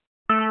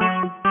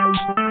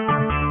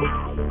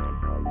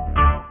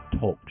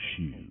Talk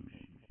shoes.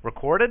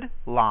 Recorded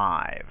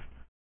live.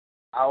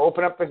 I'll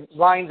open up the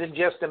lines in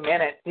just a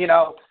minute. You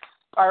know,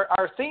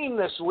 our theme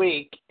this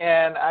week,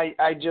 and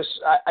I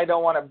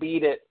don't want to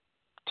beat it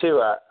to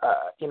a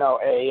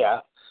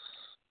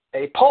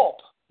pulp,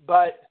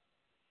 but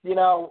you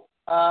know,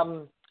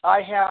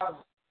 I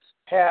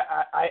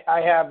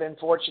have been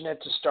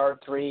fortunate to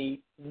start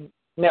 3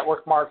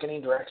 network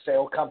marketing direct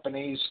sale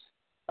companies,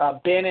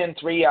 been in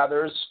 3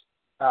 others,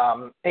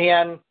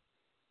 and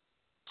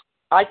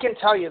I can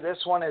tell you this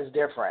one is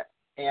different,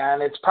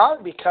 and it's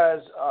probably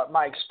because of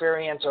my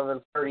experience over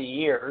 30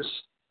 years.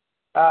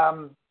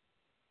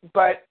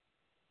 But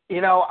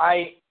you know,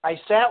 I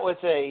sat with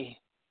a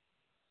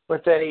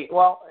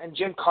and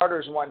Jim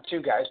Carter's one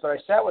too, guys. But I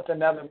sat with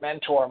another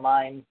mentor of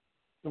mine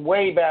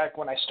way back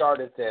when I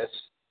started this,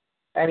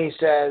 and he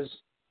says,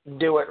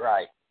 "Do it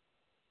right.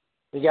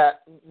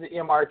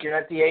 Mark, you're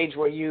at the age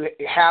where you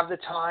have the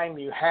time,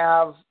 you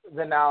have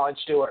the knowledge.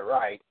 Do it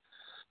right."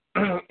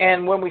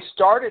 And when we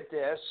started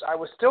this, I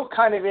was still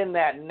kind of in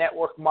that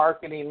network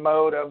marketing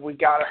mode of we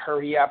got to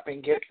hurry up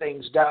and get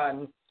things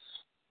done.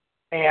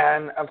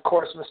 And, of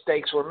course,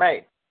 mistakes were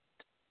made.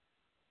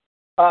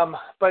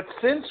 But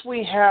since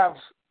we have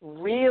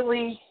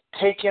really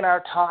taken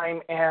our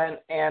time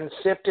and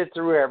sifted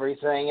through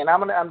everything, and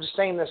I'm just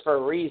saying this for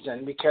a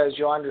reason because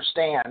you'll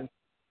understand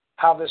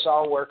how this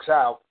all works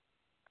out.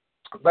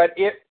 But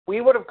if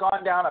we would have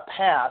gone down a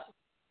path,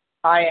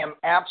 I am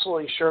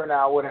absolutely sure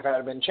now would have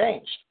had been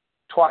changed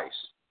twice.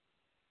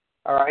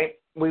 All right,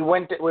 we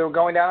were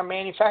going down a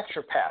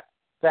manufacturer path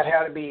that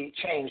had to be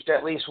changed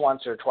at least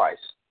once or twice.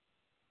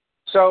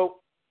 So,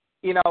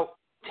 you know,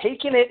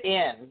 taking it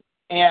in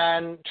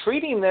and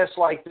treating this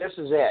like this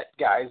is it,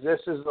 guys.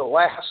 This is the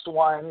last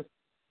one.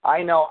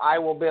 I know I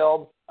will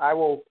build. I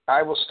will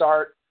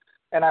start,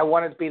 and I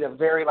want it to be the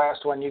very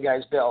last one you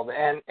guys build.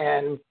 And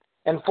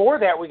for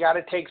that, we got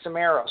to take some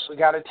arrows. We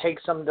got to take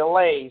some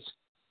delays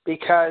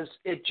because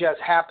it just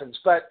happens.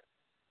 But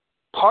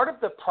part of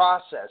the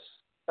process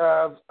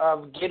of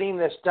getting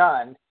this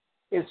done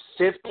is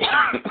sifting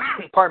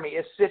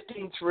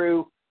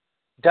through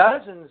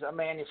dozens of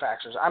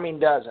manufacturers. I mean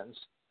dozens.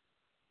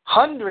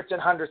 Hundreds and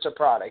hundreds of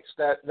products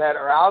that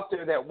are out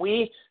there that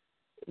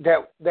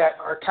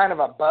are kind of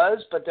a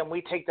buzz, but then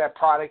we take that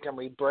product and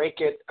we break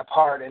it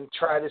apart and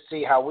try to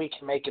see how we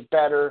can make it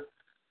better.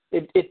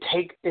 It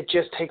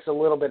just takes a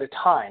little bit of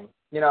time,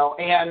 you know,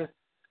 and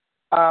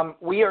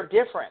we are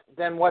different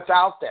than what's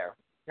out there.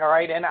 All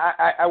right, and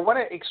I want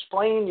to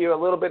explain to you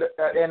a little bit,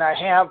 and I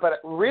have, but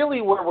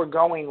really where we're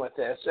going with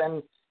this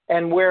and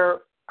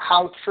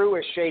how True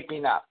is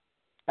shaping up.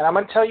 And I'm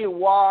going to tell you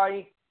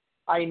why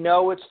I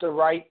know it's the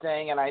right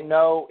thing, and I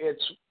know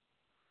it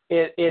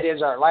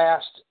is our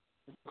last,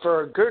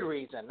 for a good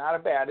reason, not a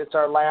bad. It's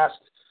our last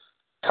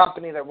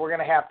company that we're going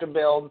to have to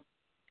build,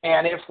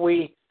 and if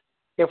we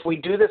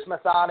do this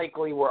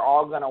methodically, we're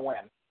all going to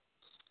win.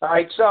 All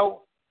right,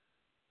 so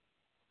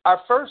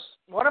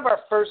one of our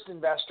first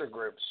investor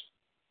groups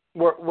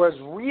was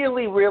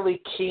really,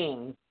 really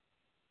keen,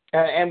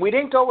 and we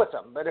didn't go with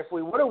them, but if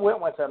we would have went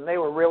with them, they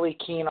were really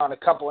keen on a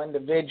couple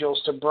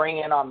individuals to bring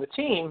in on the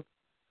team,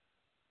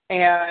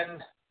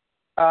 and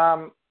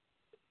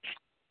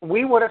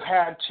we would have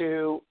had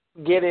to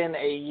get in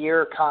a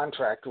year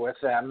contract with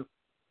them,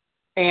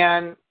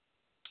 and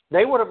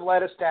they would have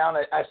led us down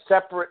a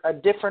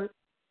different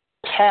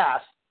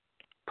path,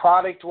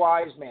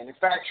 product-wise,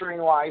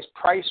 manufacturing-wise,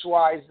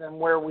 price-wise, than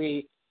where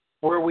we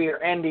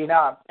are ending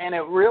up. And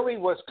it really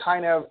was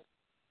kind of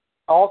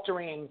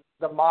altering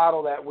the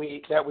model that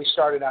we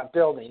started out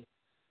building.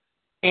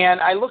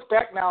 And I look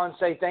back now and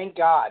say, thank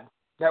God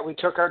that we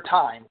took our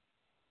time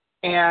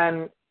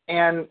and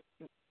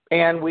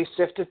we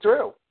sifted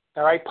through.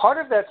 All right. Part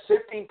of that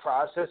sifting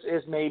process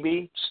is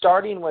maybe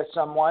starting with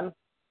someone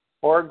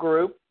or a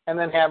group and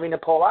then having to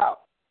pull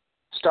out.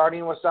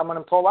 Starting with someone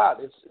and pull out.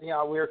 It's, you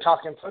know, we were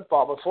talking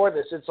football before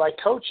this. It's like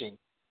coaching.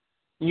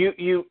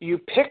 You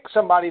pick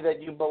somebody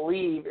that you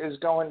believe is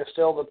going to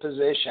fill the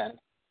position,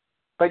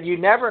 but you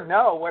never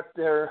know what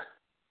they're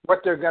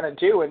going to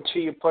do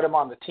until you put them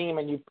on the team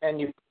and you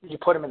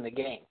put them in the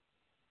game.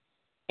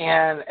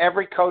 And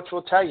every coach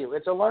will tell you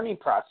it's a learning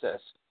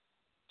process.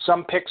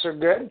 Some picks are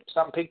good,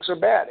 some picks are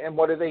bad. And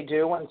what do they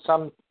do when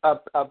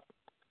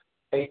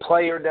a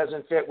player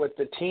doesn't fit with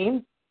the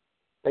team?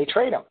 They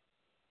trade them.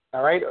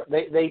 All right,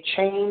 they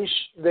change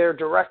their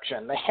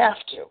direction. They have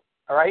to.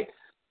 All right,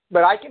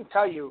 but I can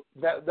tell you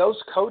that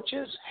those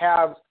coaches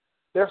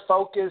they're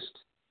focused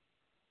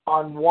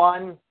on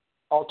one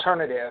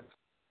alternative,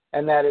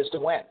 and that is to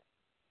win,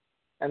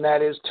 and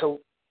that is to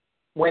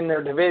win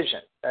their division.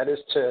 That is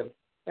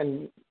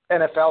in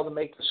NFL to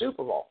make the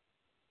Super Bowl,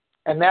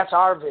 and that's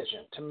our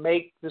vision, to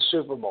make the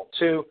Super Bowl,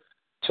 to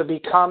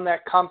become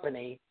that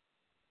company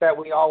that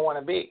we all want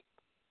to be.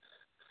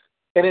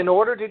 And in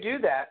order to do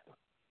that,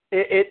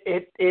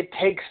 it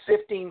takes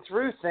sifting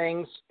through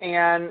things,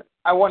 and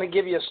I want to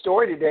give you a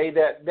story today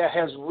that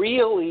has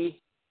really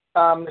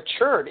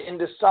matured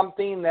into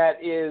something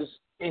that is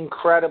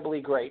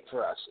incredibly great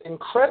for us.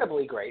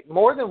 Incredibly great.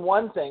 More than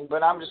one thing,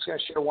 but I'm just going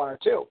to share one or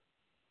two.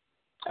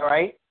 All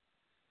right?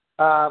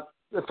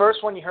 The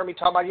first one you heard me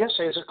talk about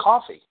yesterday is a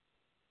coffee.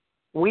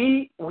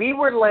 We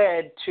were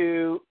led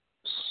to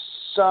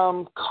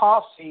some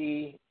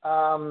coffee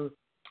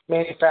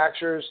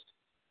manufacturers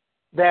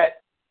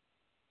that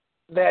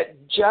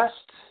just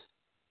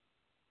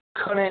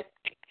couldn't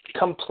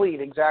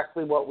complete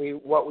exactly what we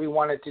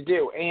wanted to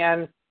do.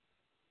 And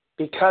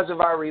because of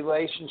our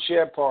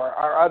relationship or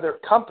our other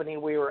company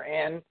we were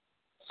in,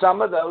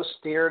 some of those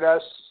steered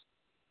us,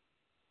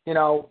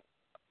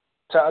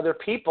 to other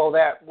people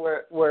that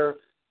were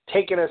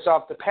taking us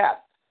off the path.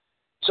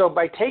 So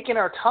by taking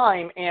our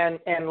time and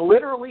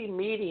literally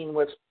meeting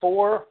with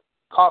 4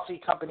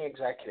 coffee company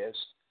executives,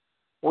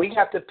 we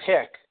got to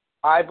pick,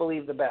 I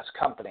believe, the best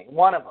company.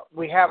 One of them.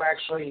 We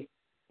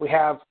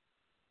have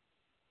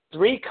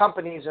 3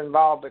 companies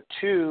involved, but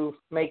 2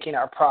 making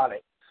our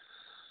product.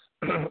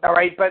 All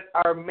right, but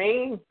our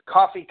main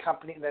coffee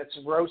company that's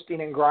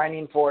roasting and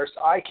grinding for us,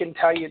 I can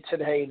tell you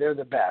today they're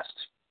the best.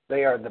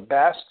 They are the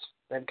best.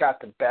 They've got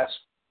the best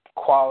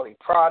quality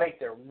product.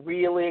 They're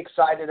really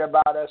excited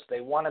about us. They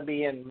want to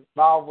be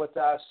involved with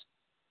us.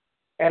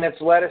 And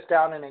it's led us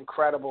down an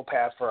incredible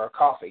path for our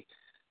coffee.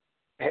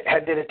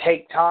 Did it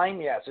take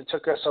time? Yes. It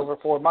took us over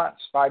 4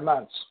 months, 5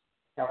 months.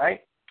 All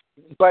right?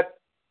 But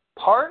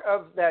part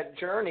of that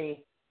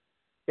journey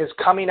is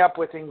coming up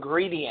with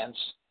ingredients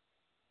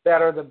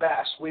that are the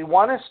best. We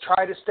want to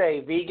try to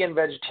stay vegan,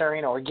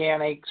 vegetarian,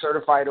 organic,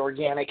 certified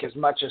organic as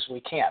much as we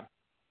can.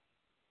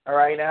 All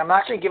right? And I'm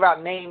not going to give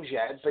out names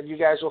yet, but you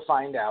guys will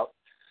find out.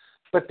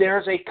 But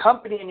there's a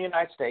company in the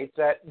United States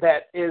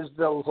that is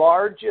the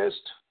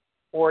largest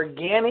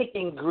organic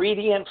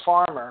ingredient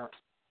farmer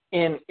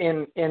in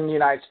the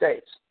United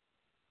States.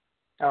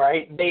 All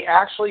right? They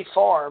actually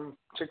farm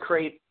to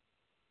create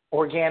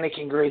organic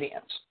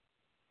ingredients.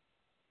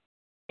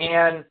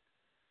 And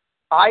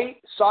I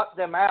sought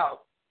them out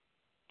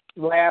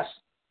last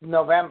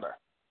November,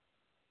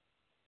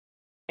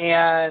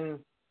 and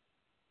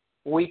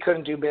we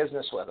couldn't do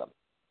business with them.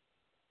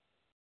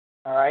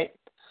 All right?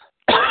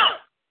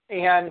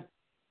 And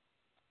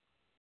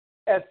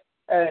at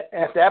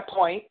that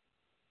point,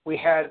 we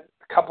had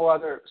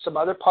some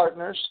other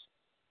partners,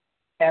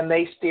 and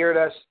they steered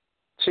us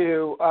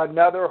to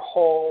another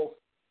whole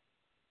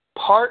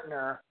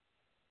partner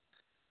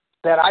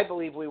that I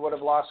believe we would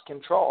have lost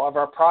control of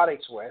our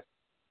products with.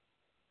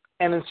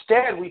 And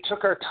instead, we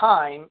took our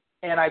time,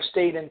 and I've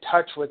stayed in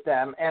touch with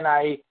them, and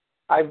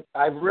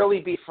I've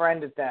really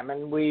befriended them,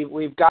 and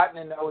we've gotten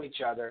to know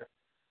each other.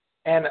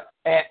 And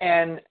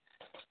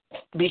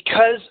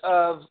because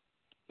of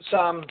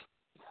some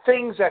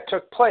things that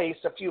took place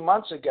a few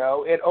months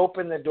ago, it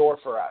opened the door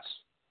for us.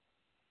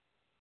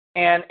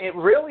 And it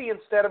really,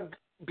 instead of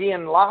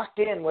being locked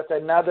in with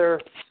another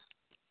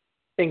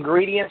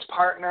ingredients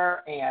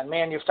partner and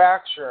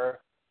manufacturer,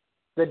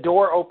 the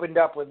door opened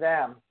up with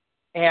them.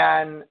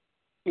 And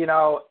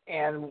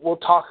and we'll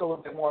talk a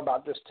little bit more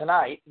about this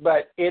tonight,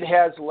 but it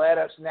has led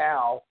us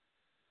now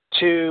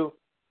to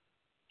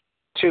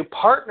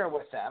partner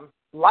with them,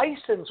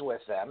 license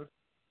with them,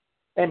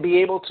 and be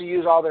able to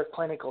use all their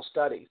clinical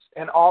studies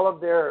and all of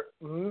their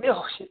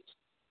millions,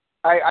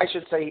 I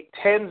should say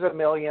tens of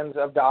millions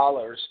of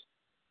dollars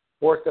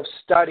worth of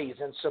studies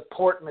and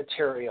support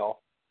material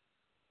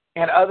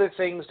and other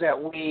things that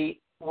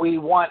we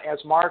want as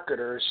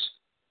marketers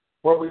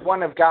where we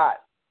wouldn't have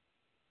got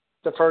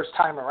the first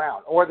time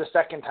around, or the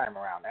second time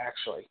around,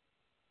 actually.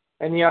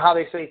 And you know how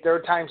they say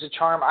 3rd time's a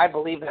charm? I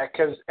believe that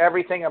because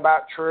everything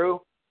about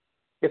True,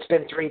 it's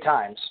been 3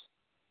 times.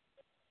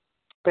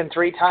 It's been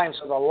 3 times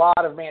with a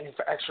lot of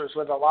manufacturers,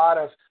 with a lot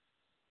of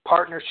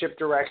partnership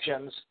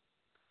directions.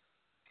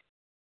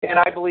 And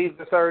I believe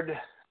the third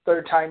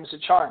time's a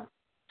charm.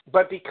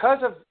 But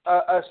because of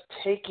us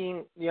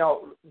taking,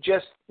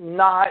 just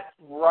not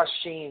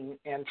rushing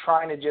and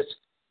trying to just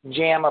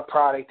jam a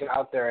product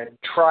out there and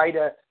try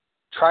to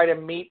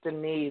meet the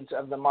needs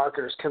of the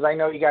marketers, because I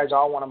know you guys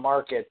all want to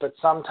market, but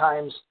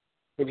sometimes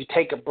if you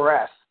take a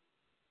breath,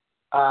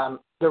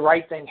 the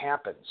right thing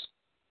happens.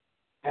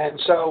 And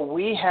so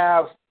we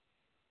have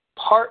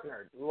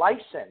partnered,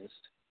 licensed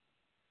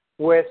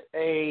with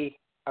a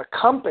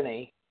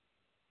company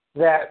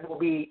that will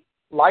be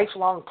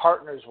lifelong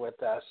partners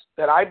with us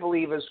that I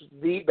believe is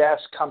the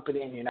best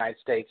company in the United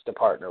States to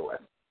partner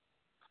with.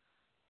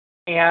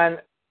 And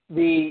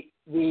the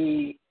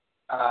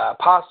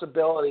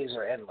possibilities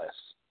are endless.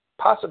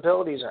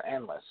 Possibilities are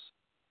endless.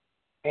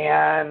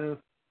 And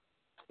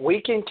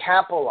we can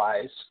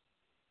capitalize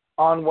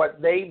on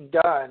what they've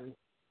done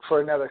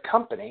for another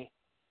company,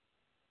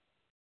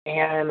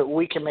 and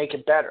we can make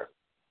it better.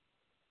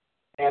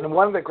 And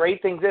one of the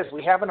great things is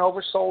we haven't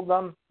oversold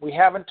them. We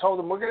haven't told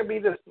them we're going to be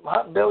this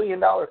 $1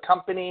 billion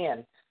company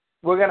and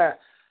we're going to,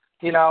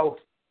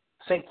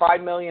 sink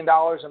 $5 million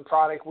in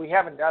product. We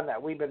haven't done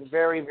that. We've been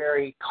very,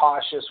 very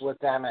cautious with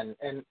them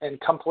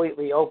and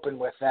completely open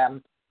with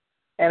them.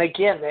 And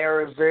again, they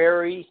are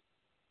very,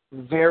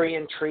 very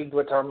intrigued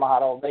with our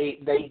model.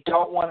 They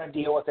don't want to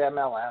deal with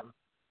MLM.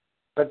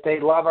 but they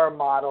love our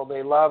model.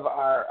 They love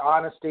our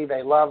honesty.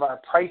 They love our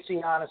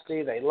pricing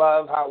honesty. They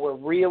love how we're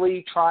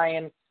really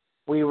trying.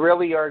 We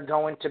really are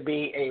going to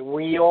be a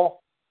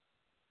real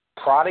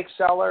product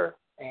seller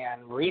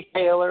and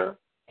retailer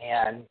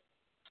and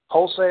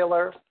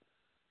wholesaler,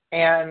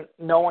 and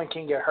no one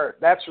can get hurt.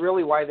 That's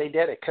really why they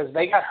did it, because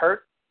they got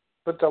hurt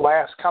with the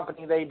last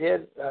company they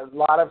did. A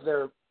lot of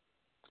their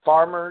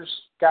farmers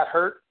got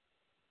hurt,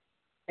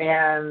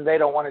 and they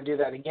don't want to do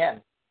that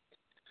again.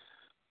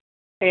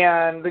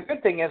 And the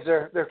good thing is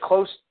they're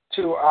close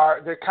to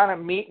they kind of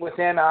meet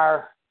within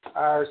our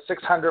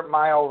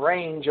 600-mile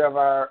range of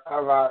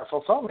our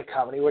fulfillment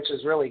company, which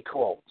is really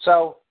cool.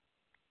 So,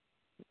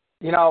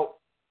 you know,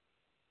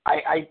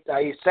 I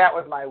sat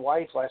with my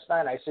wife last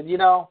night. And I said, you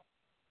know,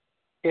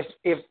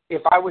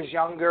 if I was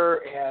younger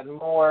and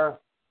more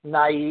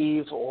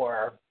naive,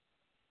 or,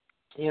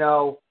 you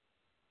know,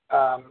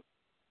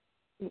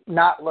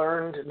 not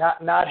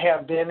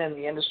have been in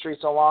the industry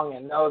so long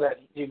and know that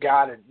you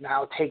got to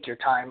now take your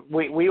time,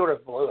 we would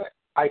have blew it.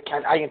 I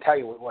can tell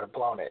you we would have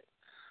blown it.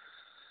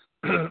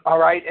 All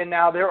right, and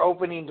now they're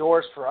opening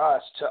doors for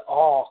us to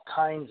all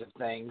kinds of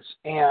things,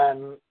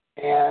 and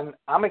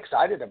I'm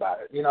excited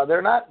about it. You know,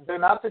 they're not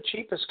the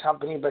cheapest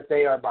company, but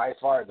they are by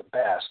far the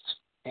best.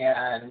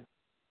 And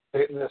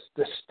the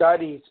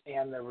studies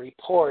and the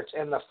reports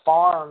and the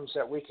farms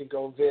that we could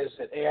go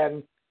visit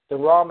and the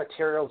raw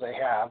materials they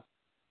have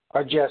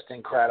are just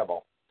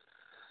incredible.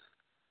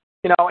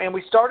 You know, and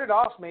we started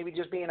off maybe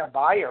just being a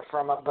buyer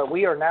from them, but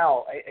we are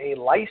now a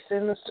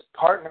licensed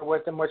partner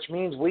with them, which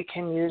means we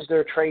can use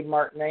their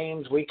trademark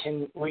names. We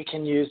can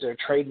use their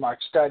trademark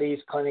studies,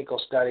 clinical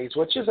studies,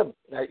 which is a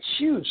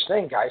huge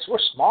thing, guys. We're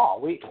small.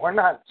 We're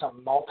not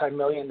some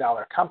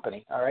multi-million-dollar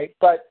company, all right?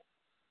 But,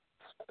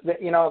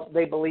 you know,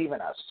 they believe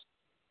in us.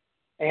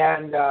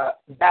 And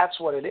that's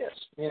what it is.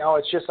 You know,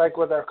 it's just like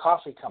with our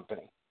coffee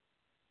company,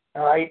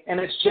 all right? And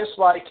it's just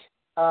like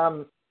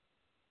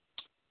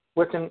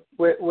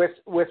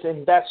with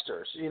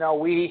investors. You know,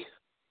 we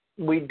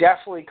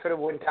definitely could have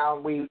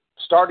we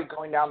started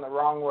going down the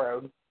wrong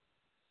road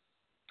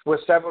with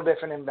several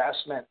different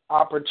investment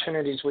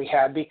opportunities we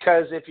had,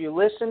 because if you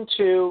listen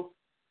to,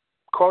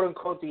 quote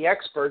unquote, the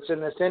experts in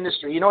this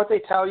industry, you know what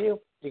they tell you?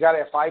 You got to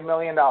have $5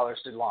 million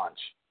to launch.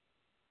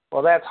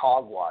 Well, that's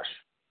hogwash,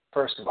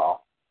 first of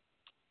all.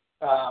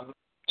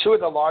 Two of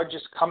the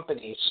largest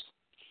companies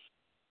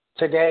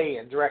today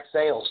in direct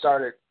sales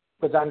started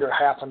with under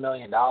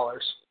 $500,000.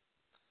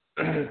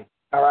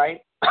 All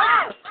right?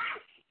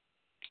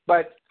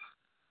 But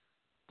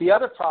the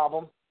other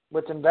problem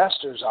with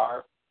investors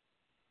are,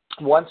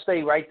 once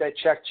they write that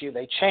check to you,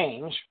 they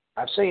change.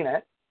 I've seen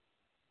it.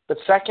 But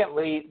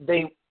secondly,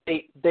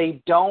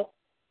 they don't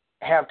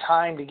have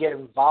time to get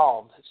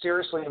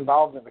seriously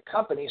involved in the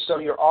company, so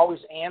you're always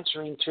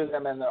answering to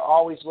them, and they're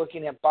always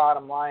looking at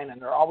bottom line,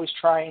 and they're always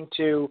trying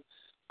to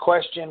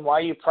question why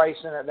you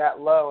pricing it that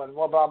low, and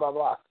blah, blah, blah,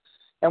 blah.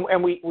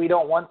 And we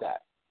don't want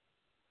that.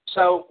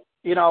 So,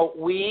 you know,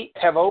 we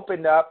have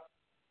opened up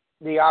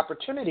the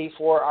opportunity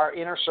for our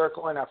inner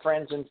circle and our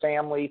friends and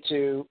family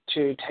to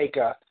take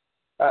a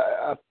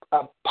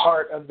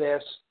part of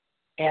this.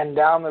 And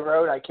down the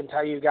road, I can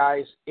tell you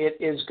guys, it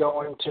is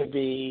going to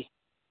be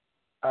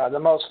the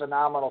most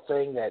phenomenal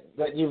thing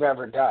that you've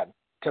ever done.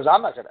 Because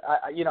I'm not going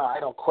to, I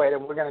don't quit,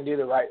 and we're going to do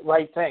the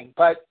right thing.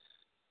 But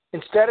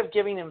instead of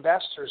giving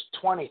investors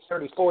 20,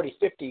 30, 40,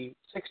 50,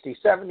 60,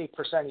 70%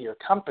 of your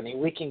company,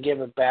 we can give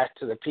it back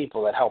to the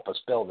people that help us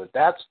build it.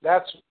 That's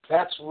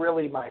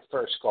really my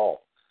first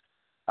goal.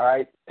 All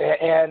right?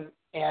 And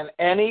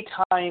any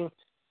time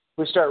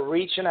we start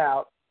reaching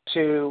out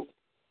to,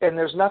 and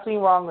there's nothing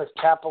wrong with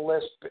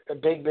capitalist,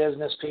 big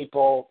business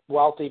people,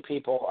 wealthy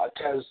people,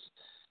 because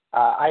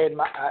I'm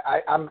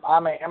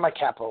a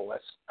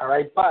capitalist. All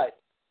right? But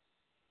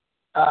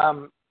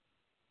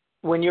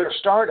when you're a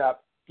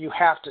startup, you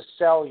have to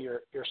sell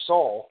your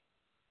soul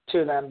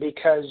to them,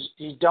 because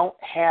you don't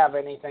have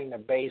anything to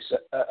base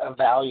a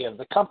value of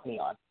the company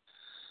on.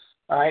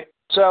 All right.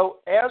 So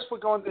as we're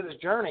going through this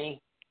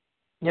journey,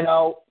 you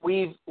know,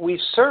 we've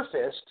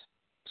surfaced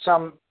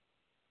some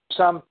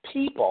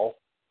people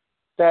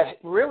that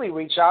really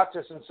reach out to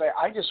us and say,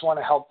 I just want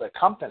to help the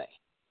company.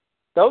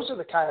 Those are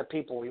the kind of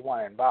people we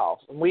want to involve.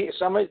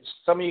 Some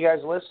of you guys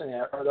listening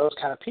are those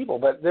kind of people,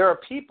 but there are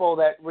people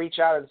that reach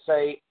out and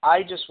say,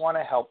 I just want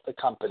to help the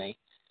company,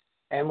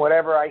 and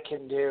whatever I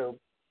can do,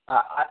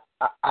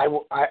 I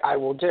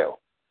will do.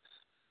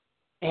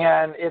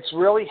 And it's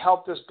really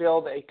helped us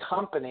build a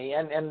company,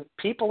 and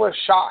people are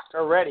shocked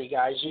already,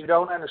 guys. You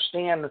don't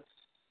understand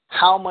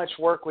how much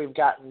work we've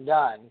gotten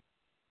done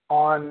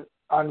on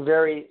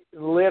very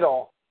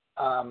little,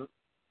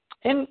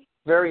 in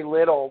very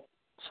little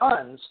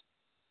funds,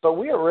 but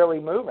we are really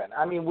moving.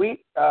 I mean,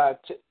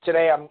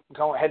 today I'm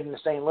heading to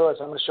St. Louis.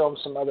 I'm going to show them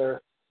some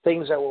other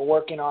things that we're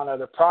working on,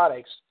 other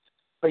products.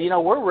 But, you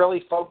know, we're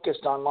really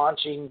focused on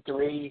launching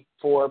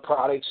 3-4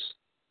 products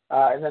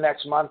in the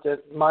next month to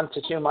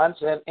 2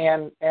 months,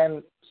 and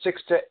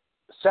 6 to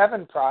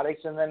 7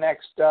 products in the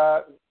next,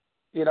 4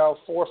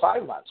 or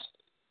 5 months.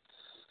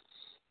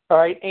 All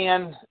right,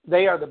 and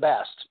they are the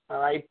best. All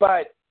right,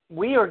 but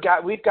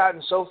we've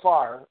gotten so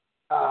far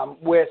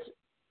with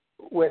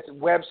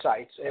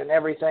websites and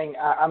everything.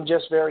 I'm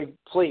just very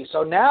pleased.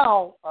 So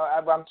now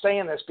I'm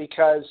saying this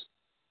because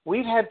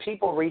we've had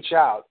people reach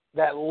out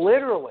that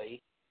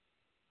literally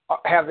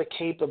have the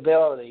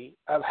capability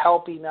of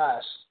helping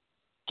us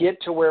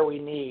get to where we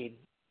need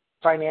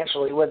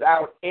financially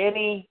without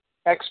any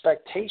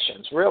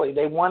expectations, really.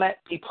 They want to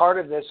be part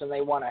of this and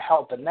they want to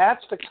help. And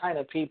that's the kind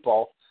of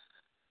people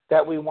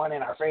that we want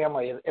in our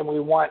family, and we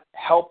want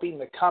helping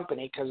the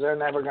company because they're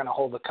never going to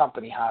hold the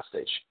company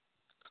hostage.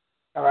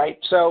 All right?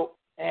 So,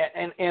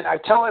 and I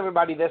tell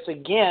everybody this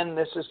again,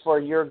 this is for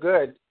your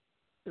good.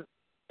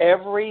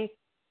 Every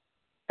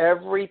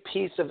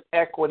piece of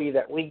equity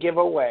that we give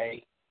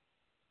away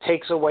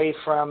takes away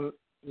from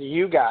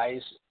you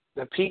guys,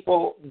 the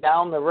people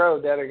down the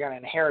road that are going to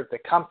inherit the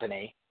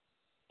company,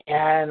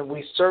 and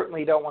we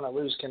certainly don't want to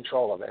lose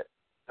control of it,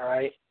 all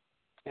right?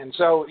 And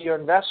so your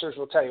investors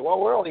will tell you, well,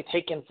 we're only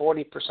taking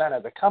 40%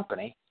 of the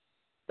company.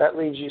 That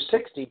leaves you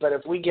 60%. But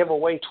if we give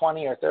away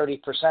 20 or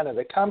 30% of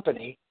the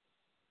company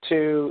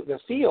to the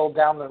field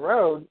down the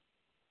road,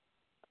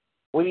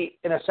 we,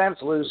 in a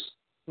sense, lose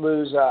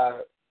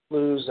control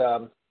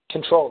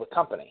of the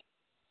company.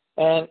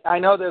 And I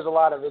know there's a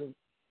lot of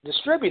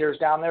distributors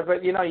down there,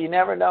 but you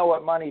never know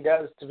what money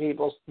does to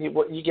people.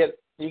 You get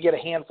a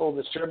handful of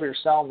distributors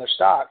selling their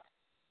stock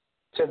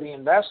to the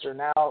investor.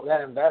 Now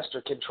that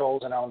investor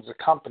controls and owns the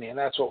company, and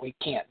that's what we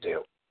can't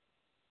do.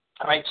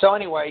 All right. So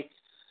anyway,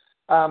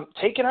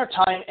 taking our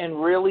time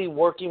and really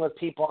working with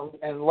people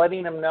and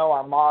letting them know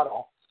our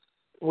model,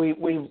 we've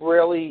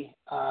really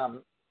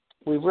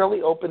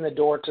opened the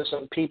door to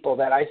some people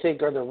that I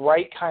think are the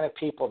right kind of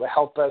people to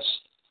help us,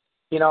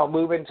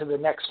 move into the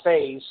next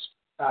phase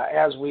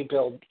as we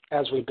build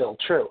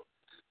True.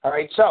 All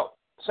right. So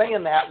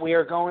saying that, we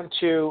are going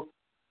to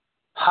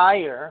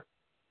hire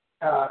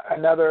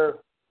another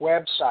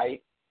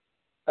website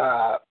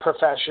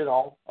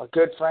professional. A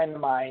good friend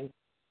of mine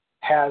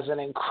has an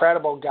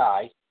incredible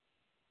guy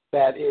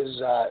that is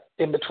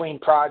in between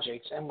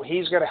projects, and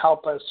he's going to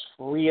help us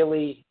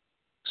really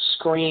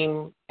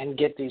scream and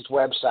get these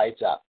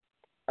websites up.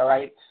 All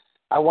right.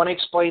 I want to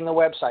explain the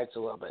websites a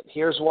little bit.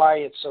 Here's why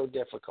it's so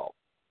difficult.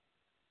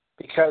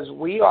 Because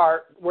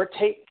our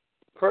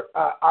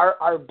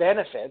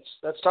benefits.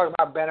 Let's talk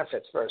about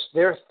benefits first.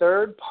 They're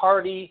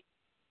third-party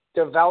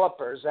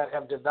developers that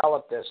have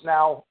developed this.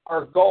 Now,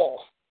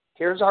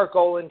 here's our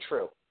goal in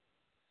True.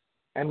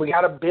 And we got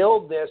to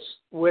build this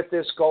with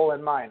this goal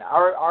in mind.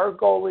 Our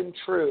goal in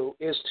True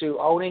is to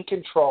own and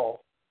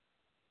control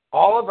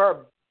all of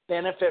our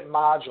benefit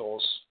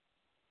modules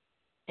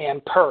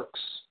and perks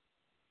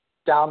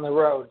down the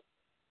road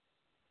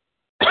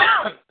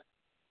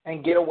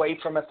and get away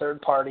from a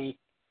third-party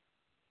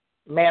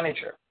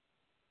manager,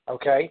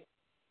 okay?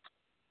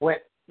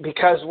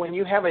 Because when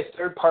you have a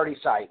third-party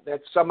site,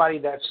 that's somebody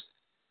that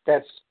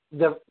has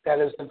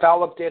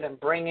developed it and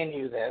bringing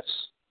you this,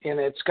 and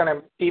it's going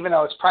to, even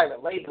though it's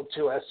private label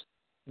to us,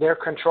 they're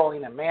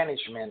controlling and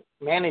managing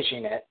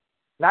it,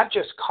 not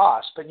just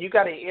cost, but you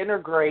got to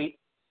integrate.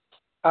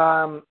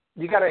 You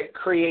got to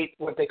create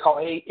what they call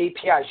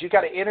APIs. You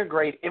got to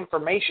integrate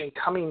information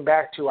coming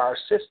back to our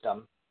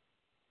system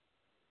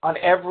on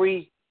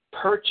every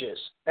purchase,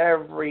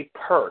 every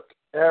perk,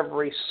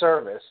 every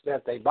service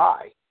that they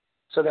buy,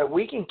 so that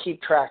we can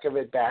keep track of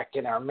it back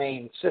in our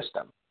main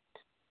system.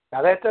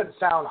 Now, that doesn't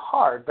sound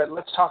hard, but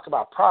let's talk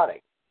about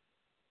product.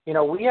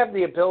 We have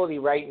the ability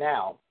right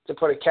now to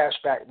put a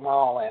cashback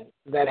mall in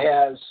that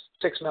has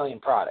 6 million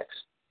products.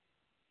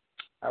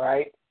 All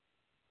right?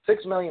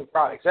 6 million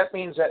products. That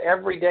means that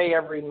every day,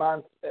 every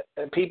month,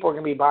 people are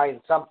going to be buying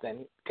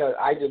something, because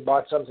I just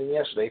bought something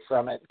yesterday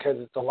from it because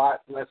it's a lot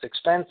less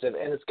expensive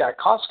and it's got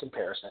cost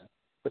comparison,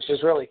 which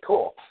is really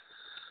cool.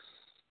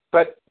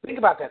 But think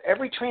about that.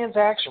 Every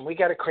transaction, we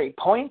got to create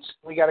points.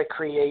 We got to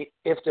create,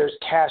 if there's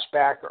cash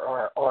back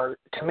or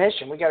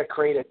commission, we got to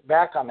create it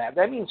back on that.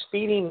 That means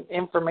feeding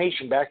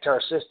information back to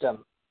our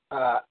system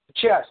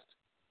just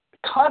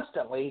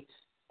constantly.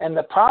 And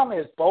the problem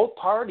is both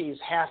parties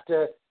have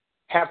to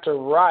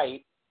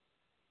write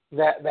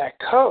that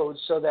code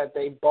so that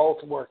they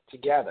both work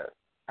together.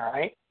 All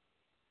right.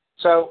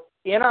 So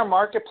in our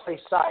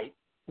marketplace site,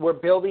 we're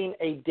building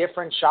a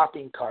different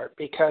shopping cart,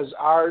 because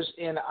ours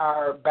in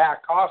our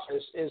back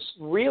office is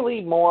really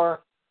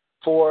more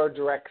for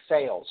direct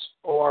sales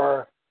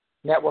or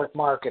network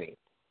marketing.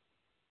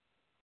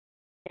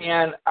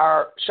 And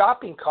our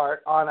shopping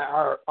cart on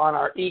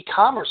our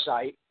e-commerce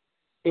site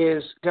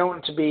is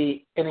going to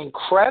be an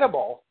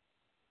incredible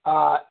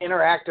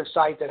interactive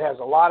site that has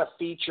a lot of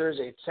features.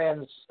 It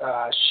sends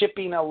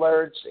shipping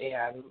alerts,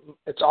 and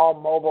it's all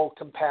mobile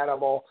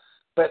compatible.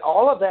 But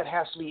all of that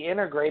has to be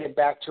integrated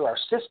back to our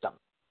system,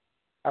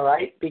 all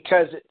right?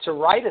 Because to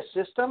write a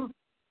system,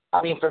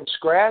 from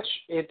scratch,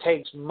 it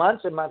takes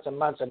months and months and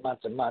months and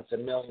months and months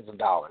and millions of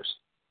dollars,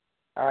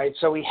 all right?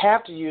 So we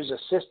have to use a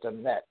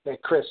system that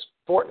Chris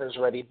Fortner's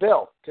already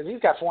built, because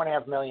he's got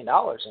 $4.5 million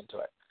into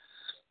it,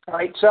 all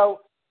right? So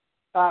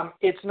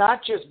it's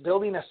not just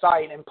building a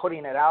site and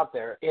putting it out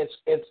there.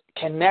 It's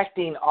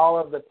connecting all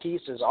of the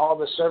pieces, all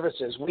the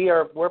services.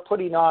 We're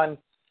putting on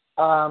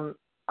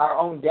our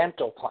own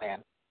dental plan,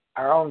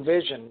 our own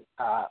vision,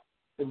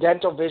 the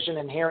dental vision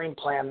and hearing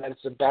plan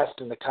that's the best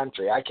in the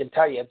country. I can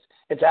tell you,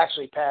 it's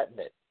actually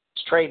patented.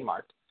 It's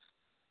trademarked,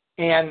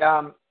 and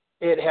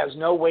it has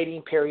no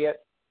waiting period.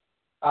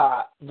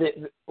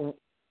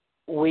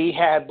 We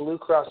had Blue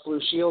Cross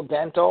Blue Shield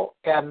Dental,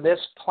 and this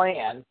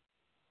plan,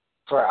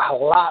 for a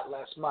lot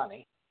less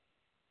money,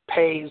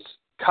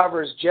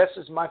 covers just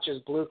as much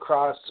as Blue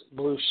Cross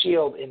Blue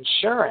Shield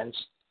insurance,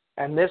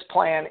 and this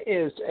plan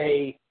is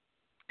a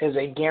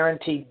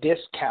guaranteed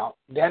discount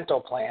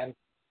dental plan.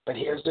 But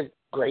here's the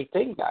great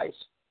thing, guys.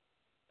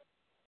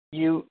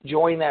 You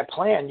join that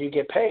plan, you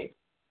get paid.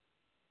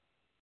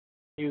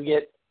 You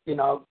get,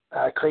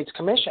 creates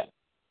commission.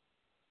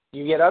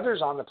 You get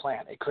others on the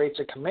plan. It creates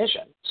a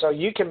commission. So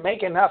you can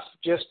make enough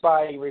just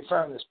by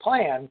referring this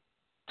plan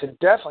to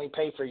definitely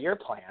pay for your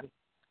plan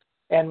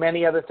and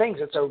many other things.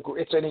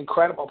 It's an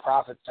incredible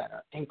profit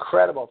center.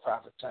 Incredible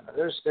profit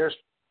center.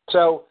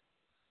 So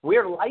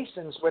we're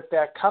licensed with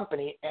that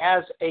company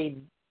as a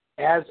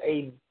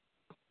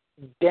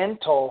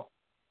dental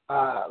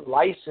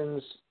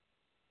license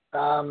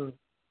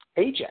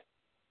agent.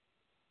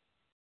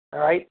 All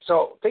right.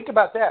 So think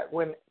about that.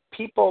 When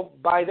people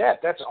buy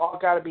that, that's all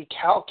got to be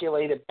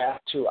calculated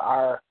back to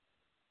our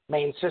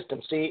main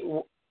system. See,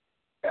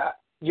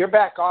 your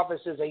back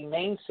office is a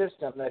main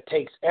system that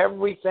takes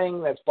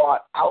everything that's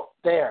bought out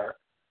there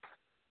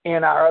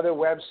in our other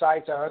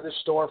websites, our other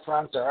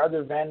storefronts, our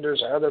other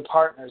vendors, our other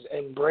partners,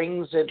 and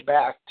brings it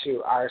back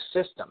to our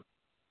system.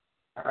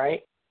 All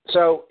right?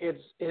 So it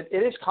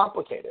is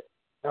complicated.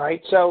 All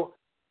right? So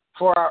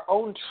for our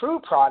own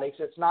true products,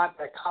 it's not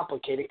that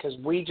complicated because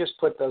we just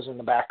put those in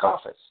the back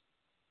office.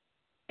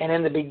 And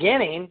in the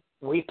beginning,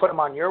 we put them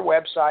on your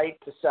website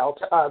to sell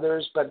to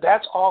others, but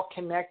that's all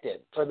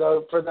connected. For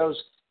those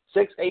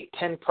 6, 8,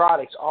 10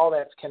 products, all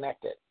that's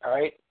connected, all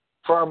right?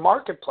 For our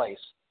marketplace,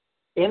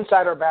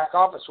 inside our back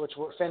office, which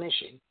we're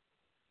finishing,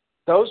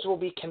 those will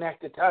be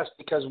connected to us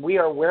because we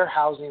are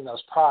warehousing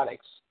those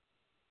products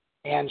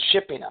and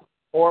shipping them.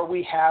 Or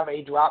we have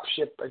a drop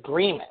ship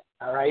agreement,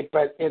 all right?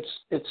 But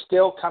it's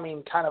still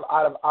coming kind of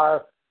out of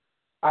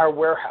our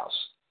warehouse.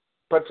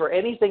 But for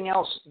anything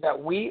else that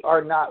we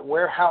are not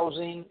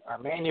warehousing or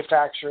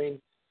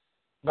manufacturing,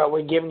 but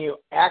we're giving you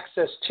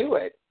access to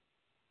it,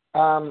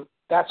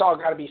 that's all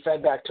got to be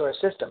fed back to our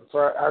system.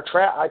 For our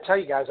I tell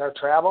you guys, our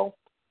travel,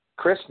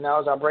 Chris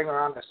knows, I'll bring her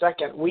on in a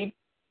second, we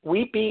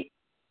beat,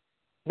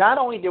 not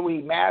only do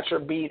we match or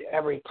beat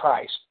every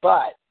price,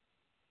 but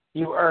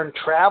you earn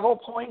travel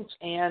points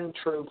and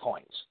true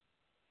points.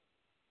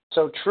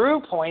 So true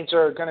points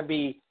are going to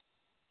be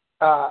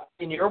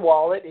in your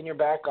wallet, in your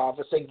back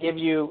office. They give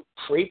you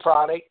free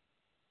product.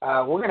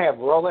 We're going to have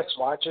Rolex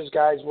watches,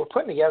 guys. We're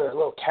putting together a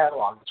little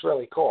catalog. It's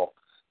really cool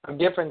of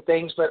different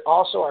things, but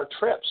also our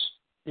trips.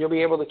 You'll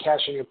be able to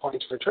cash in your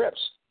points for trips.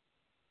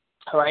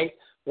 All right?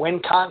 Win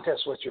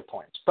contests with your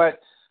points. But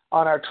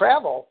on our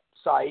travel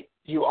site,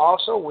 you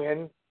also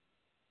win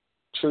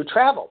true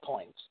travel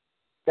points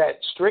that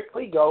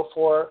strictly go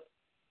for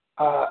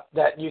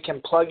that you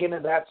can plug into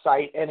that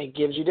site, and it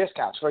gives you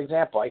discounts. For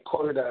example, I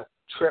quoted a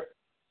trip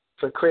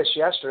for Chris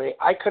yesterday.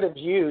 I could have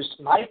used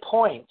my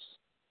points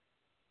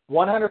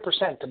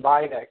 100% to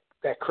buy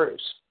that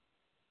cruise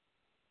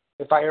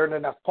if I earned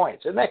enough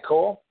points. Isn't that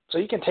cool? So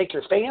you can take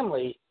your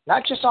family,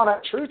 not just on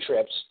our true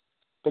trips,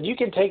 but you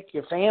can take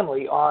your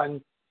family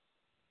on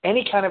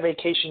any kind of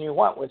vacation you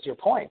want with your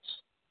points.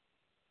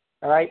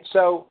 All right?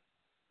 So,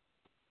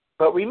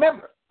 but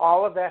remember,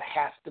 all of that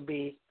has to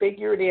be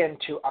figured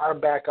into our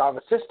back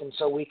office system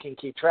so we can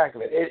keep track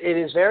of it. It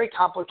is very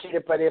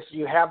complicated, but if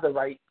you have the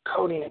right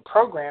coding and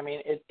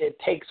programming, it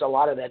takes a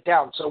lot of that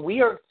down. So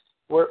we are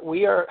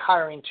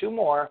hiring 2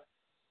 more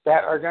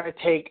that are going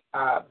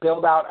to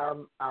build out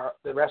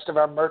the rest of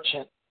our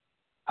merchant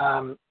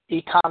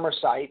e-commerce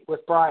site with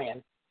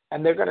Brian,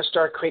 and they're going to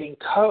start creating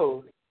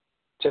code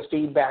to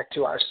feed back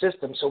to our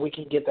system so we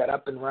can get that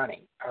up and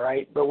running. All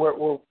right, but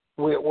we're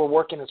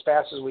working as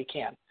fast as we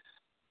can.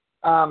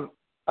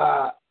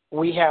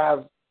 We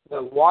have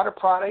the water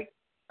product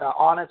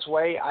on its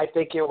way. I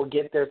think it will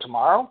get there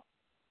tomorrow.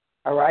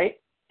 All right.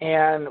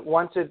 And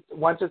once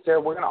it's there,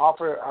 we're going to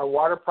offer our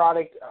water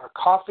product, our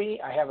coffee.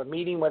 I have a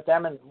meeting with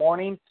them in the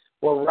morning.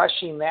 We're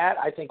rushing that.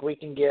 I think we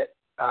can get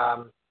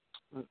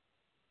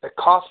the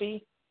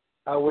coffee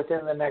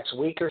within the next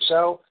week or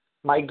so.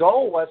 My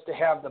goal was to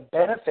have the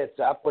benefits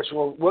up, which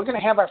we're going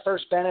to have our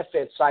first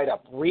benefits site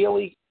up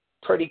really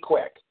pretty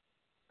quick.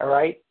 All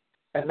right.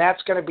 And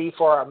that's going to be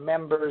for our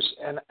members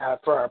and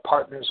for our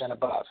partners and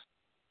above.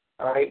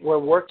 All right. We're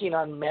working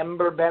on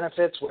member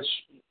benefits, which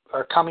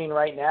are coming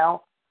right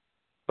now.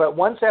 But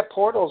once that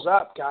portal's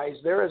up, guys,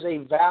 there is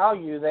a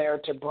value there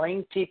to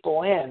bring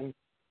people in.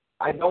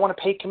 I don't want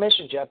to pay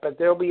commissions yet, but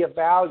there'll be a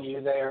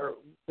value there.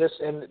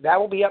 And that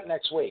will be up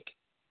next week.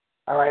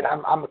 All right.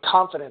 I'm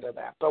confident of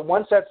that. But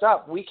once that's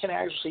up, we can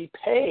actually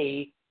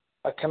pay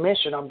a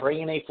commission on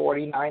bringing a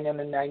 $49 and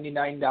a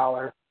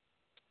 $99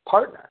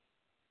 partner.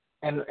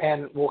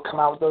 And we'll come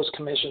out with those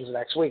commissions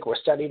next week. We're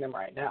studying them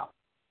right now.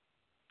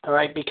 All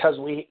right, because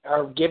we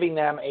are giving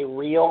them a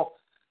real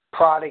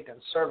product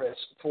and service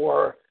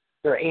for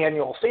their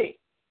annual fee.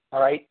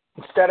 All right,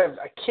 instead of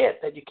a kit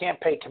that you can't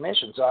pay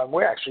commissions on,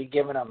 we're actually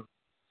giving them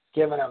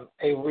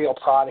a real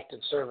product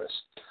and service.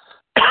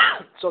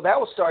 So that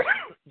will start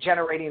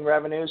generating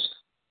revenues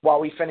while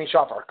we finish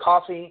off our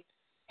coffee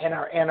and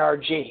our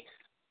NRG.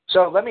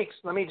 So let me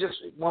just,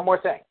 one more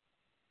thing.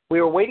 We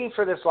were waiting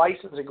for this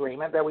license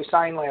agreement that we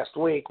signed last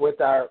week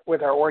with our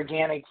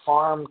organic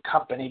farm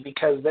company,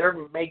 because they're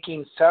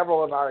making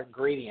several of our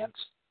ingredients.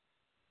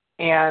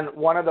 And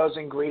one of those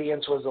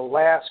ingredients was the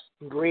last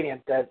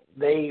ingredient that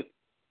they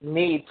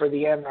need for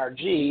the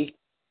NRG,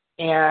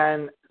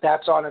 and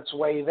that's on its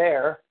way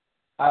there.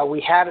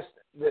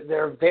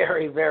 They're a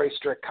very, very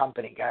strict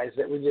company, guys.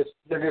 They're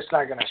just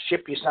not going to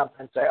ship you something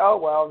and say, oh,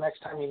 well,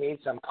 next time you need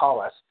some,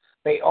 call us.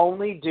 They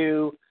only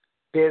do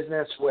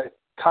business with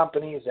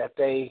companies that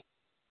they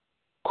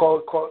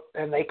quote,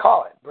 and they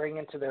call it, bring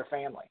into their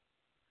family.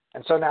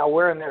 And so now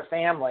we're in their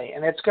family,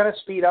 and it's going to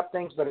speed up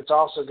things, but it's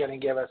also going to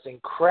give us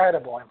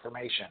incredible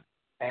information.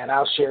 And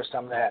I'll share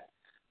some of that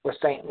with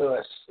St.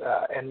 Louis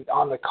and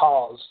on the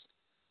calls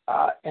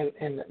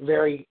in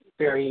very,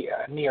 very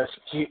near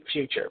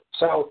future.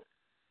 So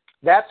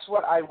that's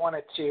what I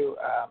wanted to,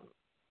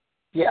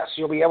 yes,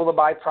 you'll be able to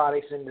buy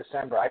products in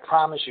December. I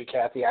promise you,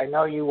 Kathy. I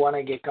know you want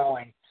to get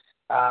going.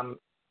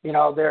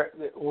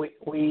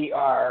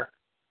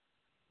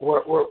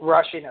 We're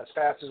rushing as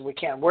fast as we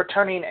can. We're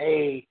turning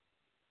a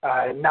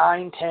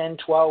 9, 10,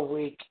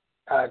 12-week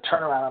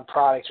turnaround on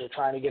products. We're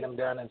trying to get them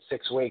done in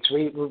 6 weeks.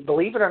 We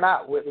believe it or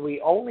not,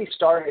 we only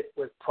started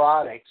with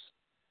products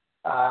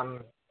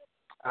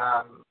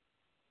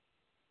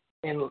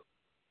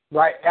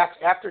right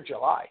after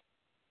July.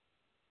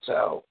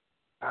 So,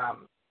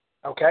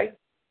 okay.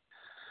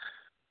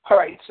 All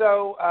right,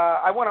 so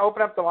I want to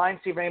open up the line,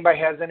 see if anybody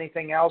has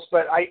anything else.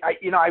 But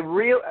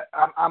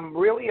I'm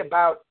really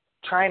about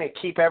trying to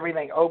keep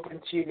everything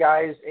open to you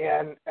guys,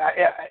 and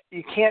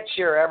you can't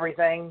share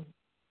everything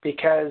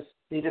because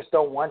you just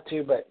don't want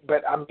to.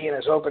 But I'm being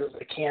as open as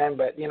I can.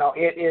 But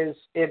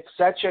it's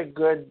such a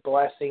good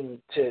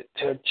blessing to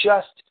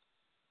just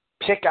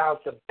pick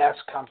out the best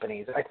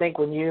companies. I think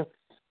when you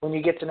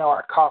get to know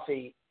our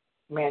coffee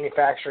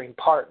manufacturing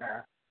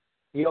partner,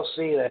 you'll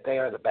see that they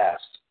are the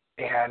best.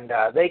 And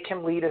they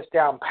can lead us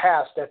down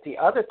paths that the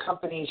other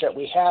companies that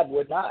we had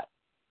would not.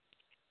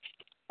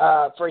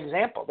 For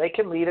example, they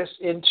can lead us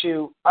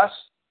into us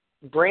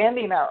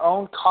branding our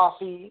own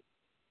coffee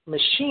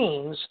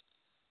machines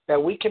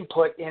that we can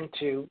put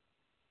into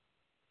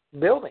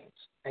buildings.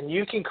 And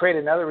you can create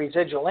another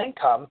residual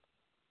income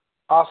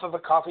off of a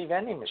coffee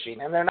vending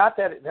machine. And they're not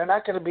going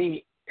to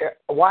be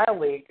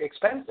wildly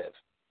expensive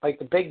like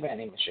the big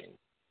vending machine.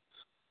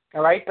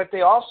 All right, but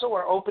they also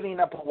are opening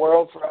up a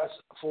world for us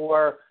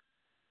for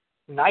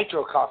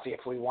nitro coffee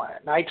if we want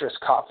it, nitrous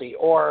coffee,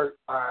 or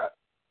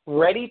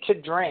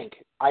ready-to-drink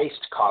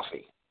iced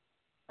coffee.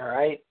 All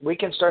right, we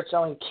can start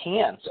selling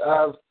cans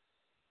of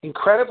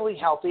incredibly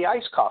healthy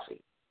iced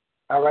coffee.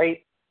 All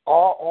right,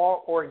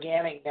 all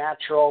organic,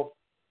 natural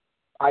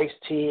iced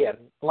tea and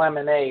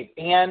lemonade,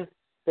 and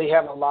they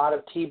have a lot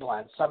of tea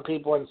blends. Some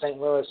people in St.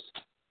 Louis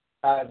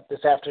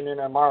this afternoon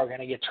or tomorrow are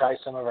going to try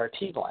some of our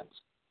tea blends.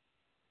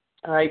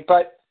 All right,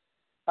 but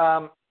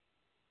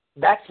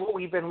that's what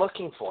we've been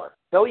looking for.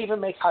 They'll even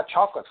make hot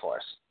chocolate for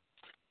us.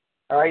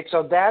 All right,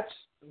 so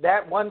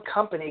that one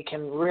company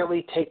can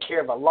really take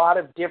care of a lot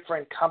of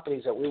different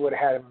companies that we would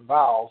have had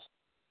involved,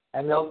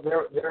 and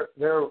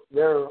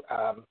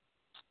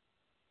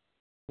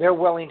they're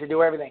willing to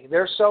do everything.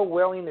 They're so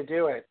willing to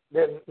do it.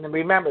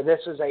 Remember, this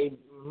is a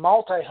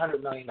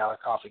multi-$100-million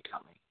coffee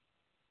company.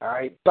 All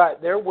right, but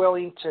they're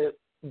willing to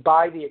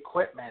buy the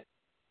equipment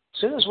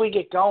as soon as we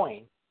get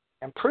going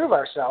and prove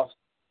ourselves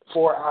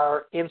for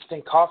our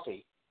instant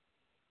coffee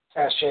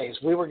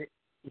sachets. We were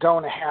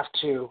going to have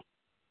to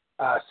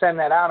send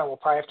that out, and we'll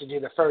probably have to do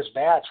the first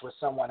batch with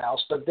someone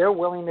else, but they're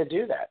willing to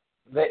do that.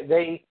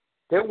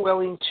 They're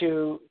willing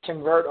to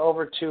convert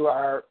over to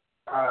our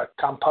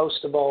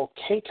compostable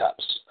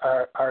K-cups,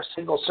 our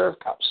single-serve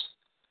cups.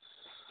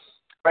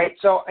 Right,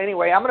 so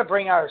anyway, I'm going to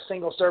bring our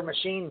single-serve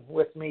machine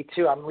with me,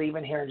 too. I'm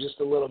leaving here in just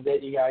a little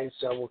bit, you guys,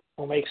 so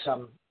we'll make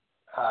some.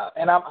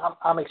 And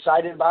I'm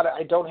excited about it.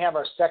 I don't have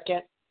our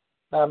second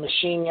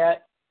machine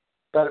yet,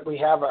 but we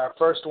have our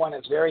first one.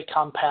 It's very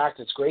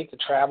compact. It's great to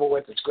travel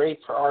with. It's great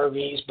for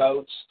RVs,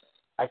 boats.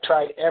 I've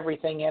tried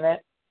everything in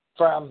it,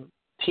 from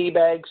tea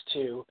bags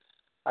to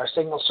our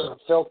single-serve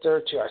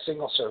filter to our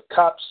single-serve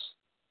cups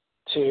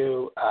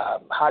to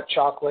hot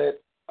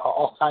chocolate,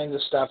 all kinds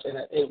of stuff, and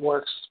it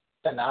works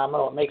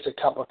phenomenal. It makes a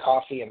cup of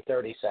coffee in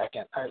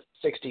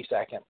 60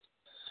 seconds.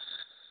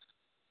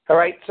 All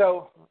right,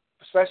 so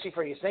especially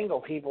for you single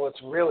people,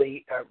 it's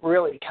really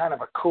kind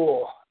of a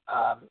cool.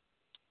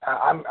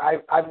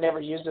 I've never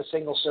used a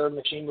single serve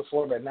machine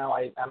before, but now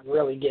I'm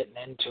really getting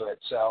into it.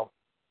 So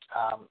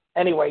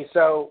Anyway,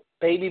 so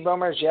baby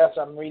boomers, yes,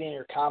 I'm reading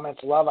your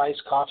comments. Love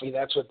iced coffee.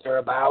 That's what they're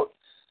about.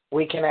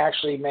 We can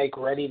actually make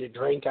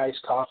ready-to-drink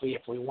iced coffee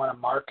if we want to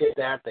market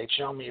that. They've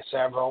shown me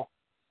several.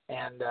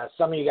 And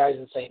some of you guys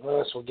in St.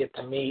 Louis will get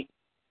to meet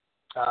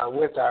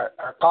with our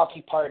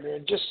coffee partner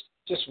and just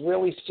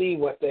really see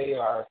what they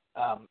are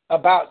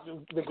about.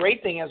 The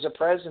great thing is the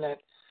president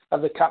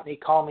of the company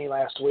called me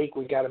last week.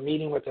 We got a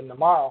meeting with them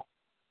tomorrow.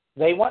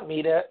 They want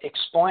me to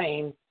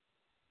explain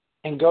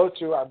and go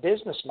through our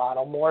business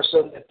model more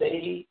so that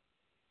they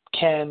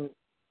can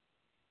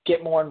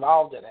get more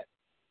involved in it.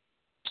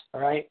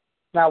 All right.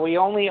 Now, we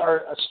only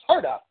are a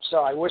startup, so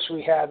I wish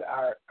we had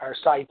our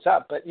sites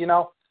up. But,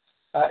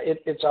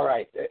 it's all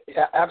right.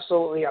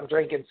 Absolutely, I'm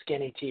drinking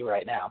skinny tea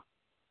right now,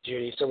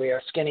 Judy. So we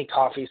have skinny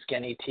coffee,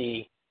 skinny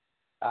tea.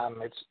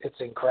 It's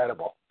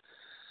incredible.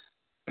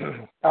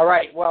 All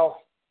right.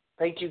 Well,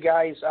 thank you,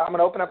 guys. I'm going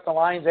to open up the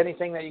lines.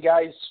 Anything that you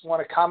guys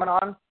want to comment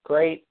on,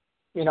 great.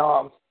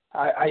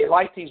 I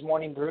like these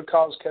morning brew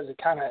calls because it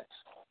kind of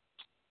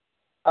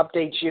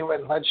updates you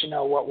and lets you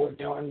know what we're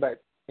doing.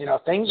 But,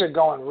 things are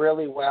going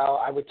really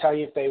well. I would tell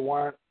you if they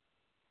weren't,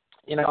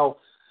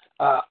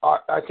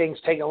 our things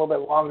taking a little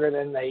bit longer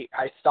than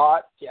I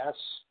thought, yes.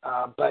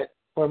 But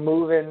we're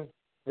moving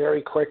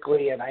very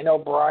quickly. And I know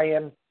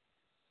Brian,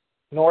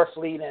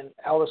 Norfleet, and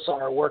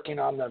Ellison are working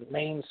on the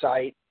main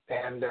site.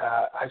 And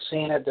I've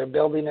seen it. They're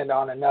building it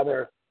on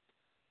another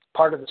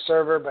part of the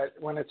server. But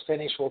when it's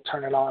finished, we'll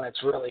turn it on.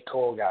 It's really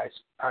cool, guys.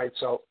 All right.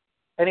 So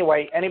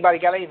anyway, anybody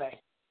got anything?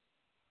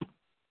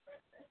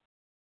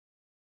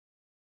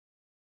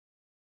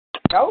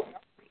 No?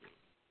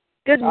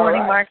 Good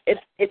morning, right. Mark.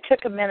 It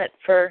took a minute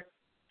for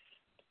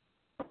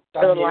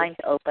the line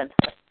to open.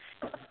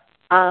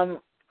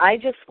 I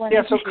just wanted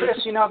to... Yeah, so Chris,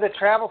 the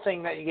travel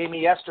thing that you gave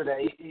me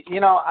yesterday,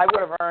 I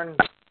would have earned,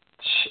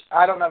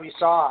 I don't know if you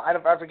saw,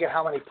 I forget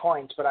how many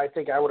points, but I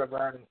think I would have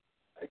earned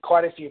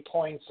quite a few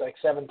points, like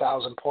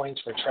 7,000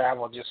 points for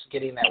travel, just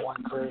getting that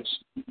one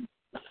cruise.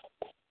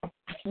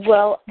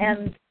 Well,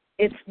 and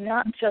it's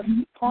not just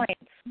points,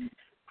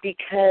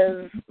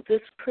 because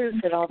this cruise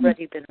had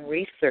already been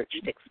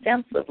researched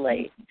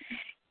extensively,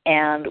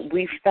 and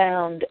we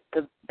found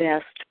the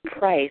best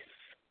price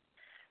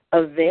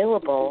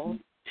available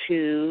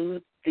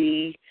to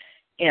to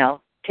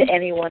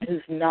anyone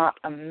who's not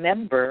a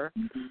member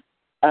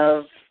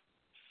of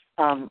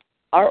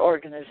our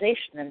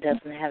organization and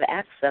doesn't have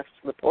access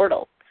to the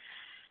portal.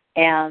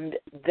 And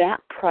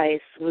that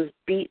price was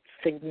beat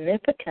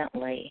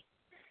significantly.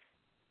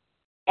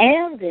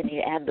 And then you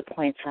add the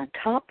points on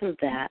top of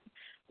that,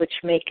 which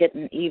make it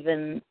an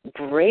even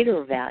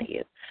greater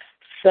value.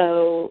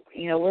 So,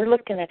 we're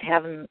looking at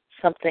having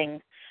something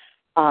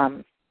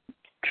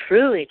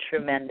truly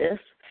tremendous,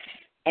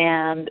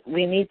 and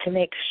we need to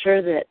make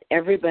sure that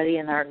everybody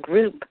in our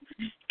group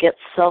gets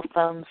cell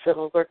phones that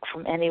will work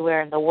from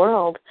anywhere in the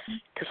world,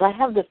 because I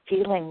have the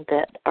feeling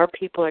that our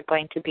people are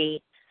going to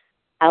be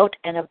out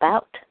and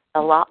about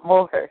a lot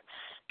more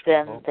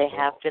than they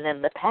have been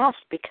in the past,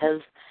 because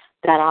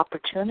that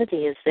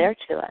opportunity is there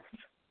to us.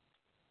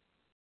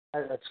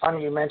 It's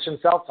funny you mentioned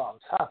cell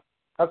phones, huh?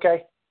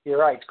 Okay, you're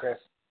right, Chris.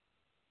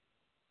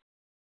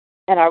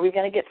 And are we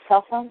going to get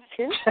cell phones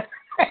too?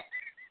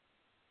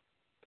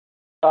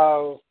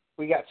 Oh,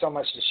 we got so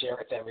much to share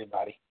with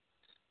everybody.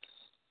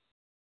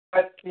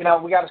 But we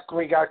got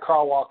to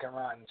crawl, walk, and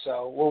run.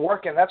 So we're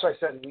working. That's why I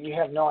said you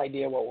have no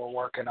idea what we're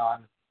working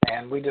on,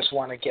 and we just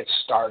want to get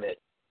started.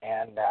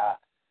 And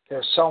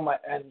there's so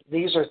much, and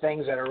these are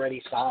things that are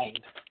already signed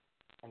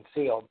and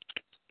sealed.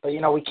 But,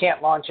 we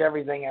can't launch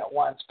everything at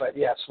once. But,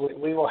 yes,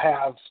 we will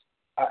have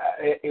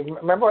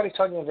remember what I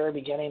told you in the very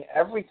beginning?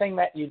 Everything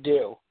that you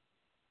do,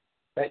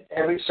 that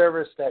every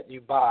service that you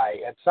buy,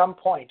 at some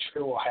point,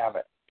 TREW will have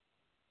it.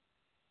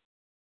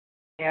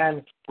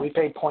 And we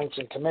pay points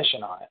and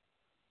commission on it.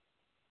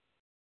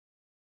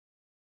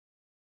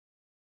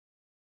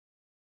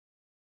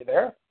 You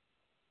there?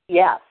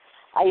 Yeah.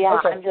 Yeah,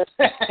 okay. I'm just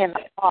in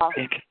awe.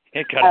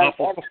 It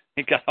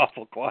got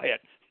awful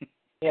quiet.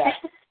 Yeah.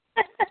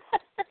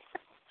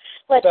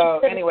 So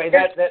anyway,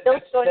 that's the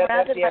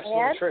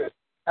absolute truth.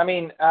 I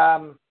mean,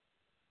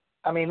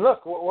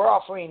 look, we're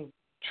offering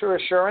True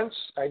Assurance.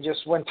 I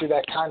just went through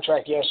that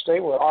contract yesterday.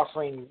 We're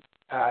offering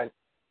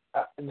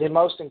the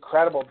most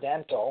incredible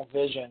dental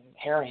vision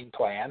hearing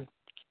plan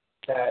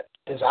that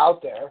is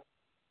out there.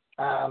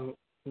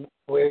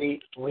 We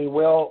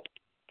will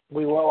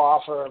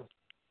offer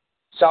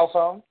cell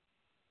phone,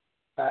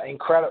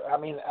 incredible. I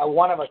mean, a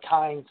one of a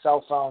kind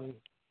cell phone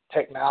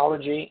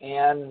technology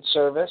and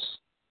service.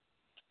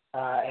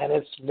 And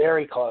it's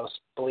very close,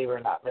 believe it or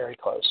not, very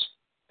close.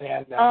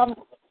 And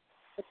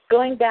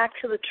going back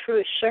to the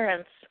True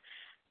Assurance,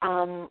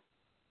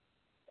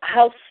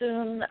 how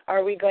soon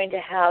are we going to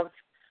have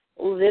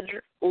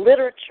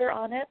literature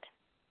on it?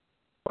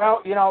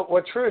 Well,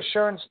 what True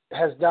Assurance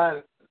has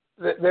done,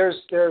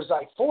 there's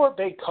like 4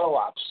 big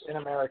co-ops in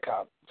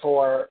America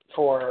for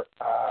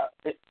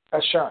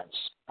assurance,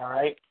 all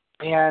right?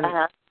 And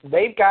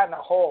they've gotten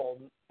a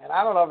hold, and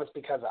I don't know if it's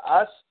because of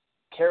us,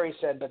 Carrie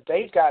said, but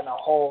they've gotten a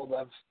hold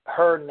of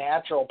her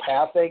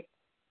naturopathic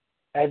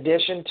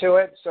addition to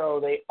it, so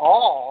they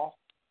all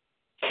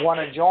want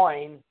to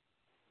join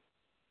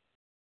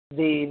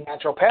the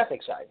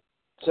naturopathic side.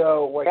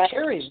 So what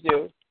Carrie's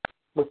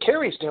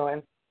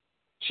doing,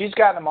 she's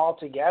gotten them all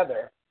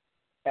together,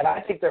 and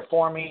I think they're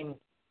forming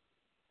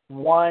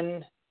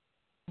one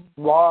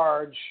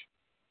large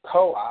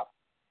co-op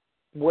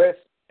with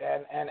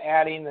and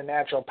adding the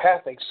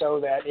naturopathic so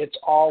that it's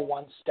all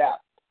one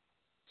step.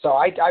 So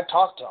I've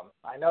talked to them.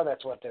 I know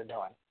that's what they're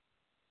doing.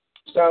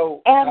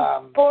 So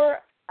for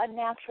a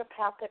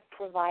naturopathic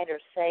provider,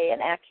 say an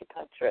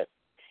acupuncturist,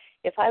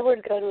 if I were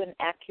to go to an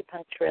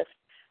acupuncturist,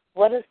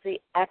 what does the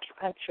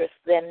acupuncturist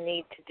then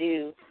need to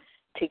do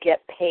to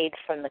get paid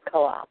from the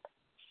co-op?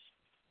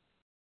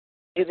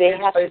 Do they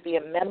have to be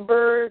a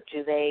member?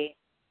 Do they?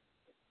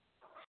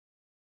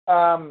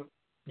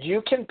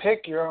 You can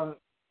pick your own.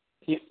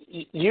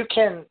 You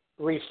can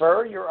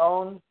refer your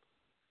own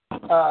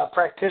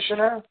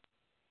practitioner.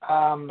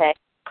 Okay.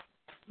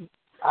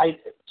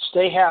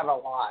 They have a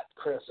lot,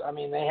 Chris. I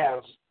mean, they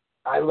have.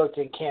 I looked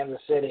in Kansas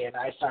City and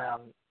I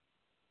found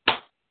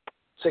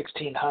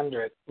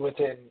 1,600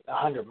 within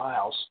 100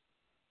 miles.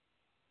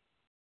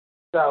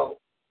 So.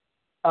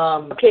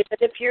 Okay,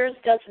 but if yours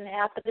doesn't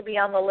happen to be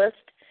on the list,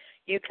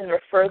 you can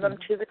refer them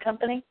to the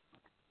company?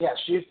 Yes,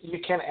 you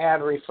can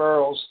add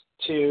referrals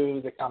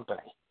to the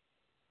company.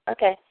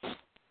 Okay.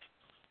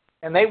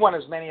 And they want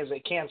as many as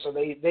they can, so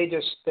they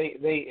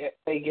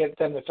get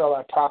them to fill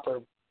out proper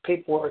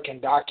paperwork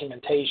and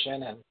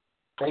documentation, and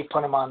they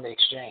put them on the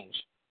exchange.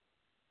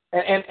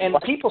 And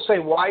people say,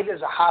 why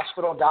does a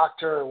hospital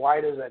doctor or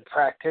why does a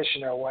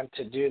practitioner want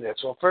to do this?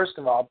 Well, first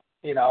of all,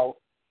 you know,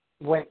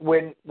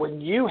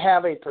 when you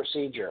have a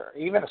procedure,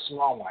 even a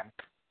small one,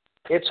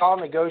 it's all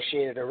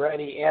negotiated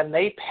already, and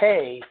they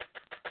pay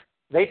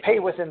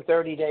within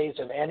 30 days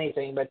of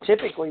anything, but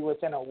typically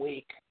within a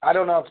week. I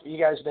don't know if you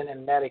guys have been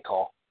in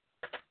medical.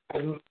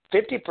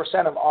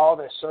 50% of all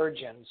the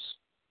surgeons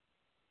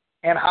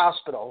and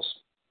hospitals,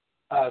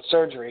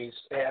 surgeries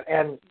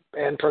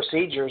and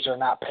procedures are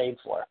not paid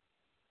for.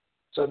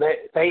 So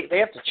they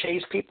have to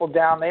chase people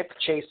down. They have to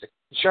chase the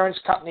insurance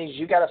companies.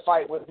 You got to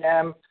fight with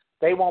them.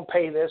 They won't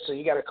pay this, so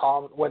you got to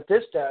call them. What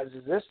this does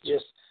is this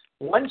just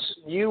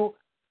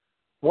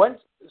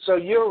so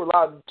you're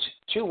allowed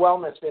 2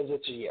 wellness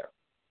visits a year.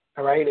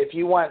 All right. If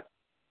you want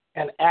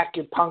an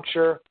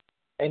acupuncture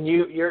and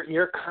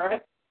you're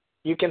current,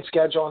 you can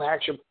schedule an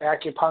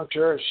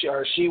acupuncture,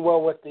 or she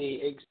will with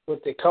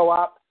the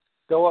co-op.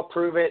 They'll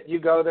approve it. You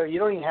go there. You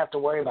don't even have to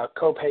worry about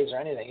co-pays or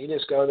anything. You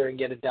just go there and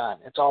get it done.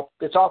 It's all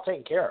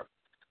taken care of.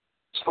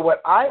 So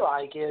what I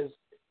like is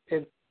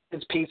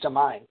it's peace of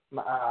mind.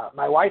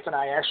 My wife and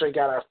I actually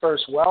got our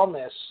first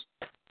wellness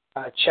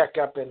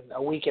checkup in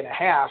a week and a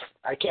half.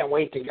 I can't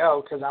wait to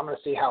go because I'm going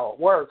to see how it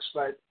works.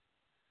 But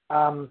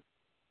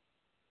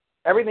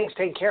everything's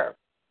taken care of.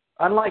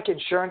 Unlike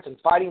insurance and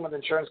fighting with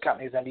insurance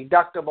companies and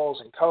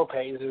deductibles and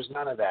co-pays, there's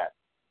none of that.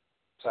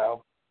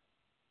 So,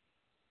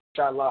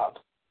 which I love.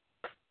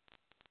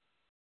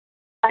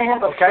 I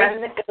have a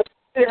friend that goes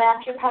to an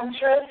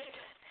acupuncturist,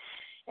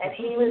 and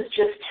he was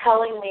just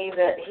telling me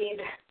that he'd,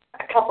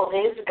 a couple of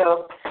days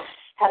ago,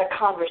 had a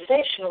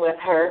conversation with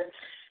her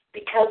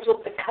because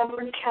with the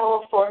covered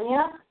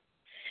California,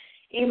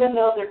 even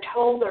though they're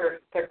told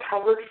they're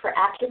covered for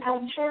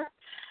acupuncture,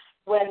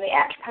 when the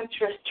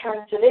acupuncturist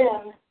turns it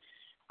in,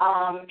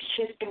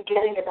 she's been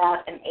getting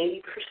about an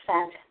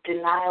 80%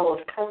 denial of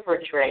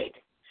coverage rate.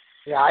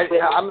 Yeah,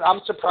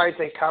 I'm surprised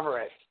they cover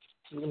it.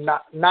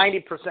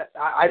 90%.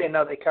 I didn't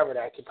know they covered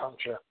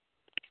acupuncture.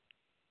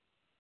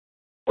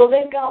 Well,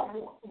 they've got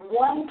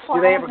one plan.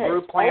 Do they have a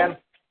group plan?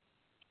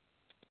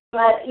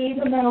 But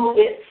even though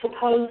it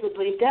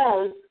supposedly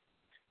does,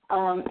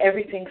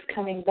 everything's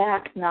coming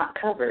back not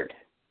covered.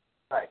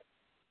 Right.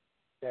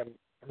 And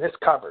this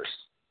covers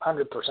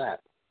 100%.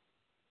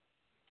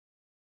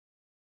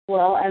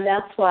 Well, and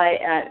that's why,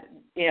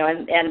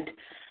 and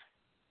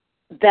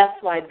that's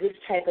why this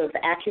type of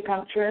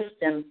acupuncturist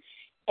and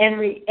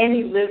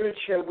any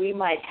literature we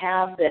might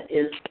have that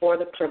is for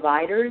the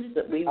providers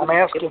that we. I'm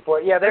asking for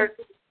it. Yeah, they're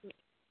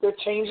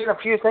changing a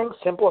few things,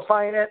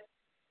 simplifying it.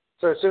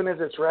 So as soon as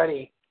it's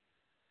ready,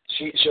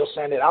 she'll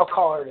send it. I'll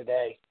call her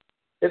today.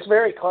 It's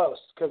very close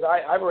because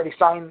I've already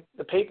signed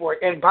the paperwork.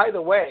 And by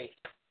the way,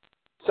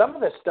 some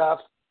of this stuff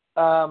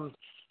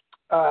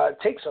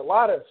takes a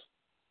lot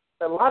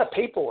of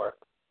paperwork.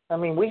 I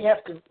mean, we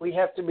have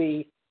to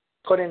be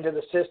put into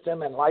the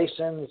system and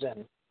licensed,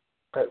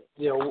 but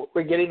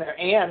we're getting there,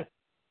 and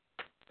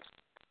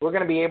we're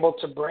going to be able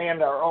to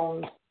brand our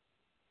own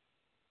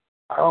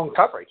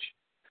coverage,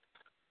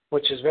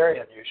 which is very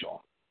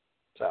unusual.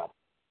 So,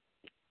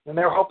 and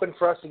they're hoping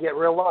for us to get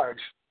real large.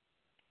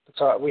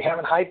 So we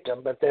haven't hyped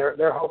them, but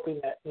they're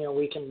hoping that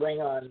we can bring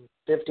on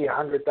 50,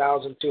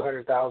 100,000,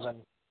 200,000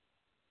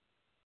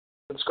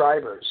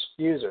 subscribers,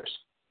 users.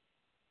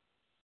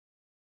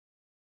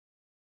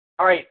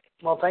 All right.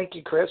 Well, thank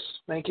you, Chris.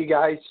 Thank you,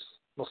 guys.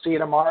 We'll see you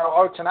tomorrow.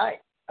 Oh,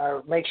 tonight.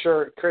 Make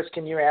sure, Chris,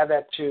 can you add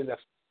that to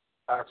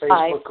our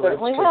Facebook group.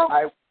 Certainly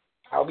will.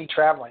 I'll be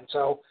traveling.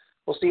 So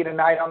we'll see you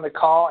tonight on the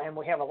call, and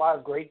we have a lot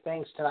of great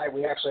things tonight.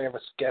 We actually have a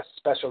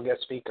special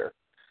guest speaker.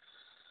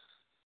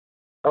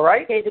 All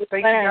right? Okay, do we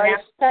Thank want you to guys.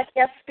 announce that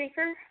guest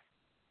speaker?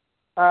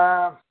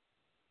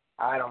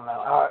 I don't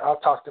know. I'll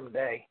talk to him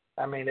today.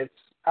 I mean,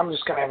 I'm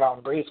just going to have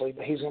on briefly,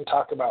 but he's going to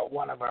talk about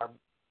one of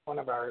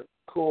our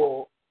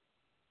cool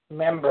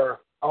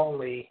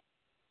member-only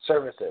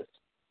services.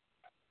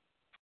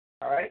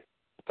 All right?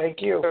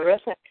 Thank you.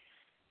 Terrific.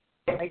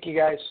 Thank you,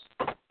 guys.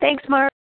 Thanks, Mark.